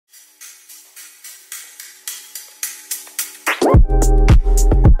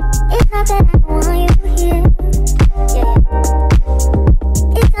It's not that I don't want you here. Yeah.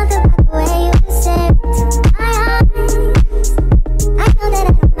 It's something about the way you stare into my eyes. I know that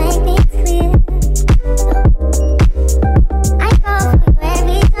I don't make things clear. I fall for you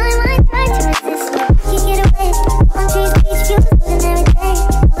every time I try to resist. Can't get away. On trees, beach views, and every day.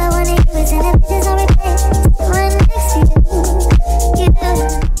 All I wanna do is end up just on replay. Right next to you. You do.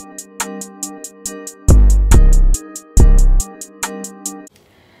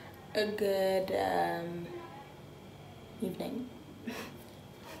 A good evening.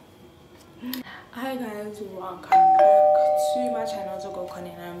 Hi guys, welcome back to my channel. Zogo Connie,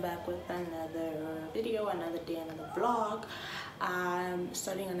 and I'm back with another video, another day, another vlog. I'm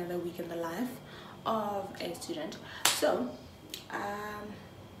starting another week in the life of a student. So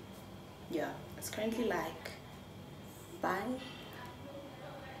yeah, it's currently like 5.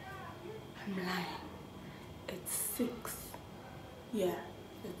 I'm lying, it's 6. Yeah,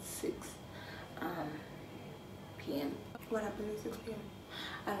 it's 6 p.m. What happened at 6 p.m?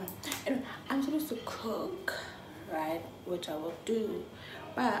 I don't know. Anyway, I'm supposed to cook, right, which I will do,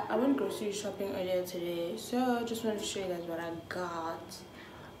 but I went grocery shopping earlier today, so I just wanted to show you guys what I got.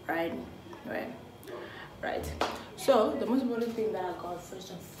 Right. So the most important thing that I got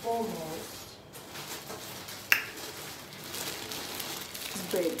first and foremost is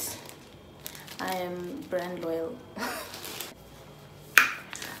braids. I am brand loyal.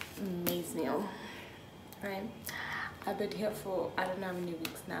 Maize meal, right? I've been here for I don't know how many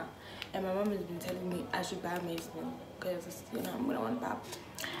weeks now, and my mom has been telling me I should buy maize meal because, you know, I'm gonna want pap.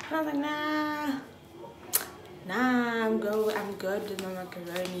 And I was like, nah, I'm good with my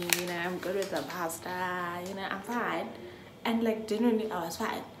macaroni, you know, I'm good with the pasta, you know, I'm fine. And like genuinely I was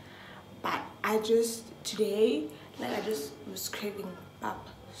fine, but today I just was craving pap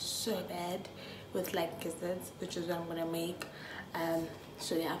so bad with like gizzards, which is what I'm gonna make.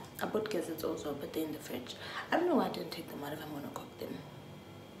 So yeah, I bought gizzards also, but they're in the fridge. I don't know why I didn't take them out if I'm gonna cook them.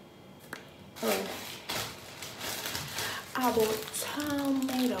 And I bought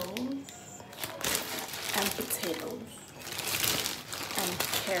tomatoes and potatoes and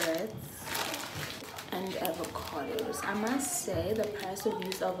carrots and avocados. I must say the price of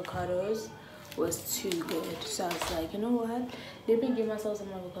these avocados was too good, so I was like, you know what, let me give myself some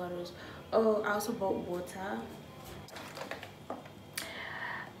avocados. Oh, I also bought water.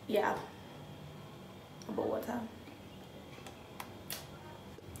 Yeah, I bought water.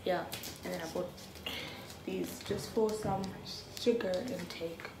 Yeah, and then I bought these just for some sugar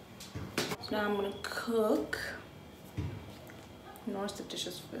intake. So now I'm gonna cook. Wash the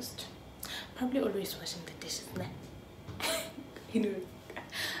dishes first. Probably always washing the dishes, nah. You know.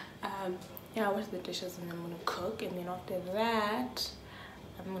 Yeah, I wash the dishes and then I'm gonna cook, and then after that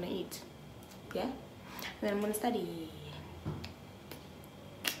I'm gonna eat. Yeah, and then I'm gonna study.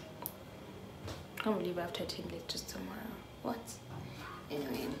 Can't believe I have to attend lectures tomorrow. What?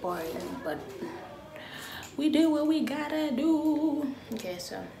 Anyway, boring, but we do what we gotta do. Okay,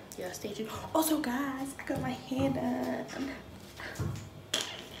 so yeah, stay tuned. Also guys, I got my hair done.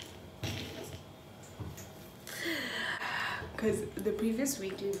 Because the previous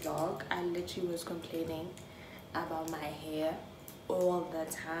weekly vlog, I literally was complaining about my hair all the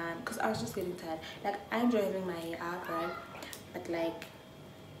time because I was just getting tired. Like, I enjoy having my hair out, right? But like,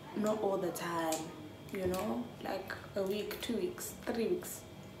 not all the time, you know, like a week, 2 weeks, 3 weeks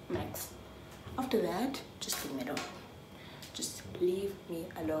max. After that, just leave me alone. Just leave me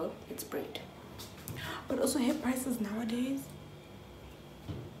alone. It's braid. But also hair prices nowadays,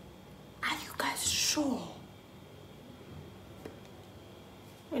 are you guys sure?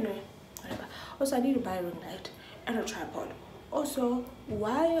 Anyway, whatever. Also, I need to buy a ring light and a tripod. Also,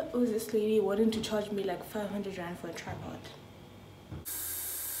 why was this lady wanting to charge me like 500 rand for a tripod?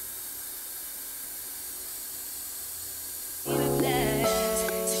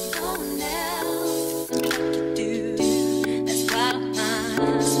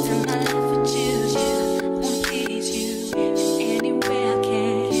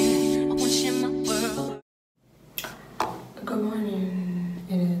 Good morning.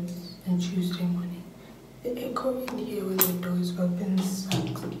 It is a Tuesday morning. The echo in here when the doors open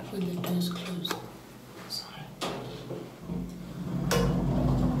sucks when the doors close. Sorry.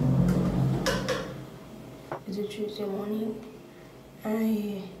 It's a Tuesday morning.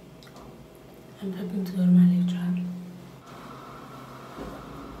 I'm prepping to go to my lecture.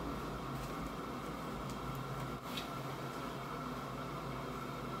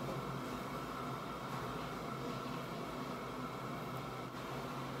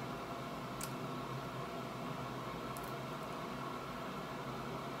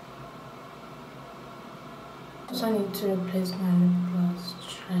 So I need to replace my lip gloss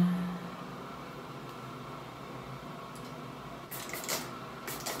tray.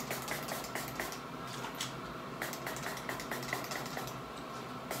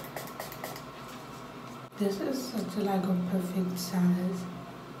 This is such like a perfect size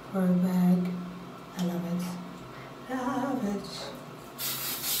for a bag. I love it. Love it.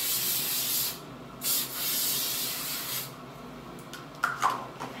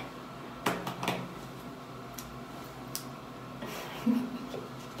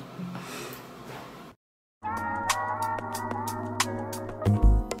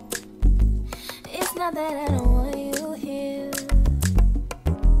 It's not that I don't want you here.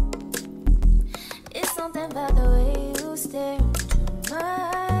 It's something about the way you stare into my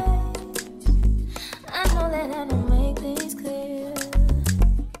eyes. I know that I don't make things clear.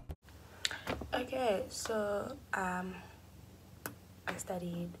 Okay, so I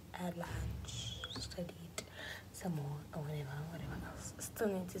studied at lunch, studied some more or whatever else. Still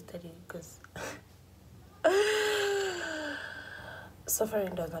need to study because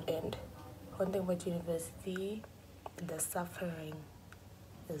suffering does not end. One thing about university, the suffering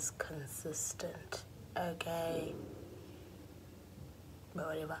is consistent. Okay, but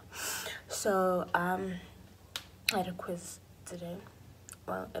whatever. So I had a quiz today.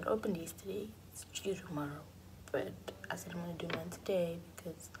 Well, it opened yesterday. It's due tomorrow, but I said I'm gonna do mine today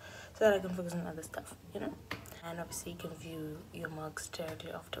because so that I can focus on other stuff, you know. And obviously you can view your marks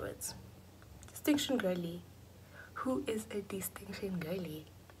directly afterwards. Distinction girly. Who is a distinction girly?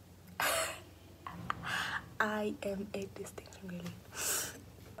 I am a distinction girly.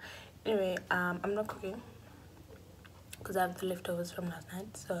 Anyway, I'm not cooking because I have the leftovers from last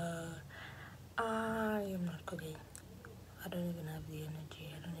night, so I am not cooking. I don't even have the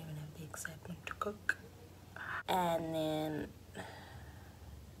energy. I don't even have the excitement to cook. And then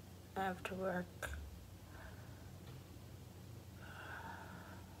after work,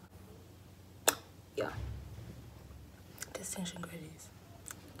 yeah. Distinction girlies.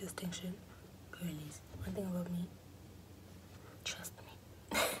 Distinction girlies. One thing about me, trust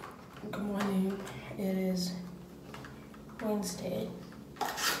me. Good morning. It is Wednesday.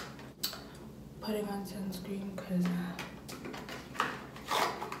 Putting on sunscreen because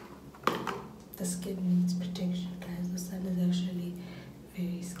the skin needs protection, guys. The sun is actually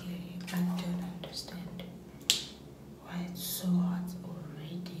very scary. I don't understand why it's so hot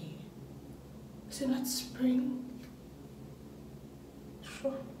already. Is it not spring?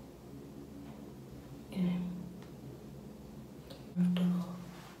 Sure. Yeah. After all.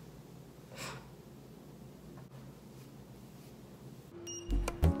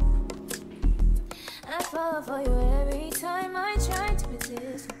 I fall for you every time I try to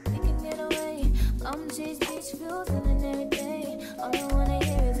resist. You can get away. I'm chase beach views and every day. All I wanna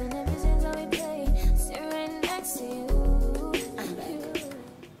hear is an episode that we play. Sit right next to you. I'm back.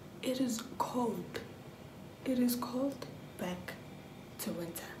 It is cold. It is cold back to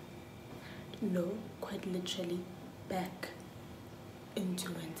winter. No, quite literally back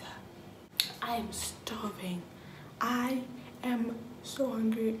into winter. I am starving. I am so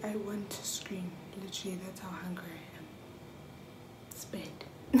hungry. I want to scream. Literally, that's how hungry I am. It's bad.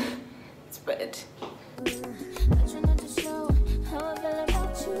 It's bad. I try not to show how I feel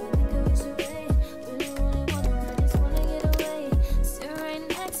about you. Think I wish away. Really wanna, I just wanna get away. Sit right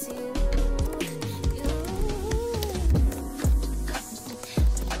next to you.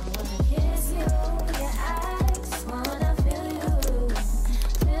 I wanna kiss you. Yeah, I just wanna feel you.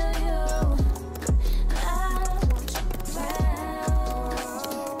 Feel you. I want you around.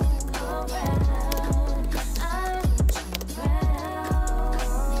 Around.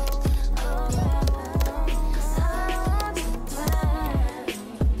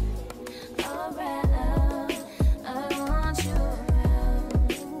 I want you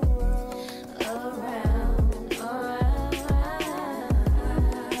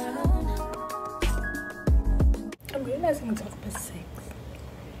I'm realizing it's 6:30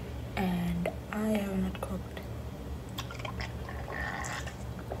 and I have not cooked.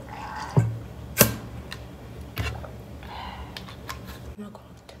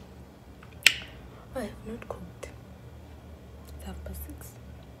 I have not cooked. It's 6:30.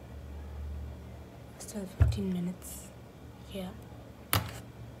 I still have 15 minutes here.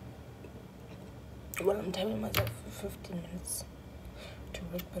 Well, I'm timing myself for 15 minutes to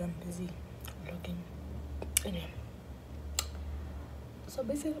work, but I'm busy vlogging. Anyway. So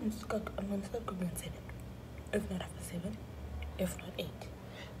basically, I'm gonna start cooking at 7, if not after 7, if not 8,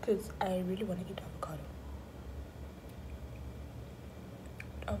 because I really want to eat avocado.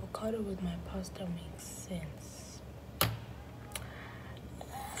 Avocado with my pasta makes sense.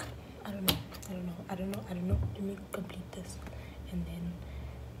 I don't know. I don't know. Let me complete this and then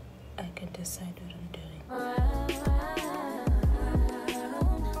I can decide what I'm doing.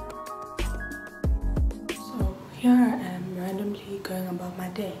 So here I am randomly going about my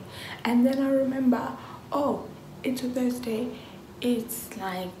day, and then I remember, oh, it's a Thursday, it's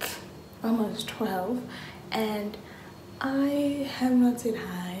like almost 12 and I have not said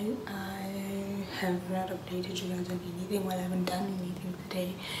hi. I have not updated you guys on anything. Well, I haven't done anything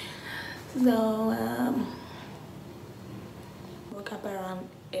today. So woke up around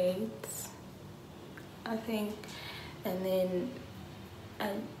 8 I think, and then I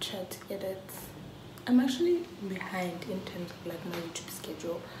tried to edit. I'm actually behind in terms of like my YouTube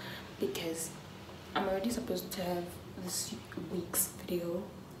schedule because I'm already supposed to have this week's video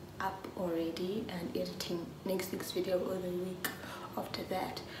up already and editing next week's video or the week after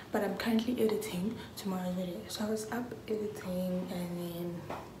that, but I'm currently editing tomorrow's video. So I was up editing and then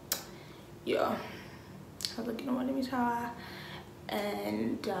yeah, I was like, you know what, let me shower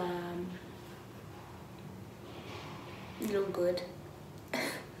and look good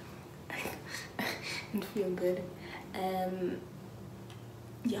and feel good.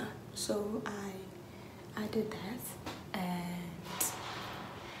 Yeah, so I did that and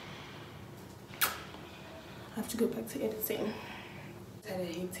I have to go back to editing. I had a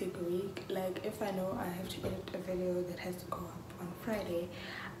hectic week. Like, if I know I have to edit a video that has to go up on Friday,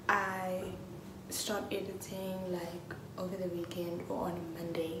 I start editing like over the weekend or on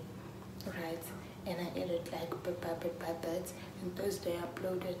Monday, right? And I edit like bit by bit, and Thursday I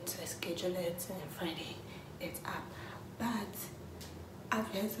upload it, I schedule it, and Friday it's up. But I've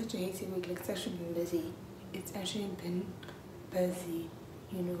had such a hectic week. Like, it's actually been busy. It's actually been busy,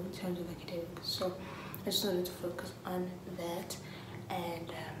 you know, in terms of academics. So I just wanted to focus on that.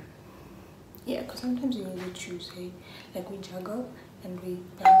 And yeah, because sometimes you need to choose, hey? Like, we juggle and we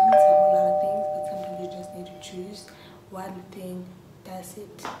balance a whole lot of things, but sometimes you just need to choose one thing. That's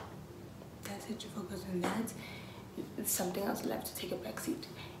it. You focus on that. It's something else will have to take a back seat.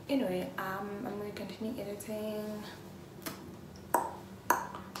 Anyway, I'm gonna continue editing.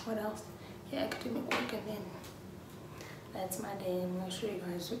 What else? Yeah, academic work, and then that's my day. I'm gonna show you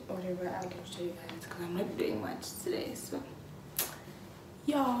guys whatever I can show you guys because I'm not doing much today. So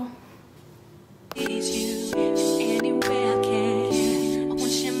y'all, you anywhere I can. I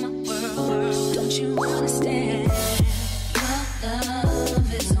want you in my world. Don't you understand? Your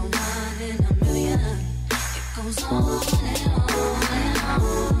love is no one in a million. It goes on and on and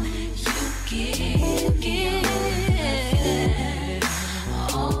on. You give.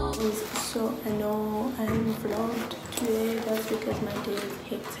 so I know I haven't vlogged today. That's because my day is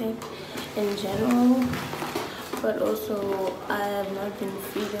hectic in general, but also I have not been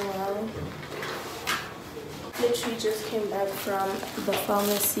feeling well. Literally just came back from the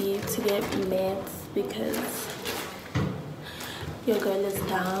pharmacy to get meds because your girl is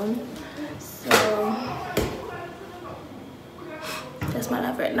down. So that's my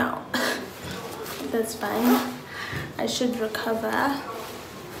life right now. That's fine. I should recover.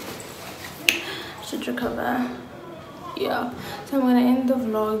 Yeah, so I'm gonna end the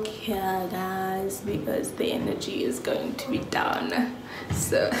vlog here, guys, because the energy is going to be down.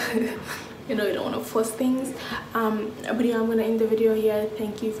 So you know, you don't want to force things. But yeah, I'm gonna end the video here.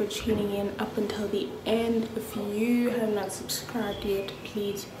 Thank you for tuning in up until the end. If you have not subscribed yet,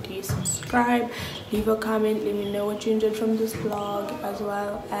 please do subscribe. Leave a comment, let me know what you enjoyed from this vlog, as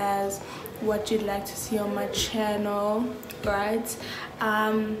well as what you'd like to see on my channel, right?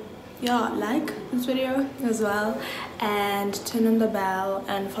 Yeah, like this video as well, and turn on the bell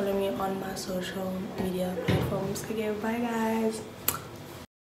and follow me on my social media platforms. Okay, bye guys.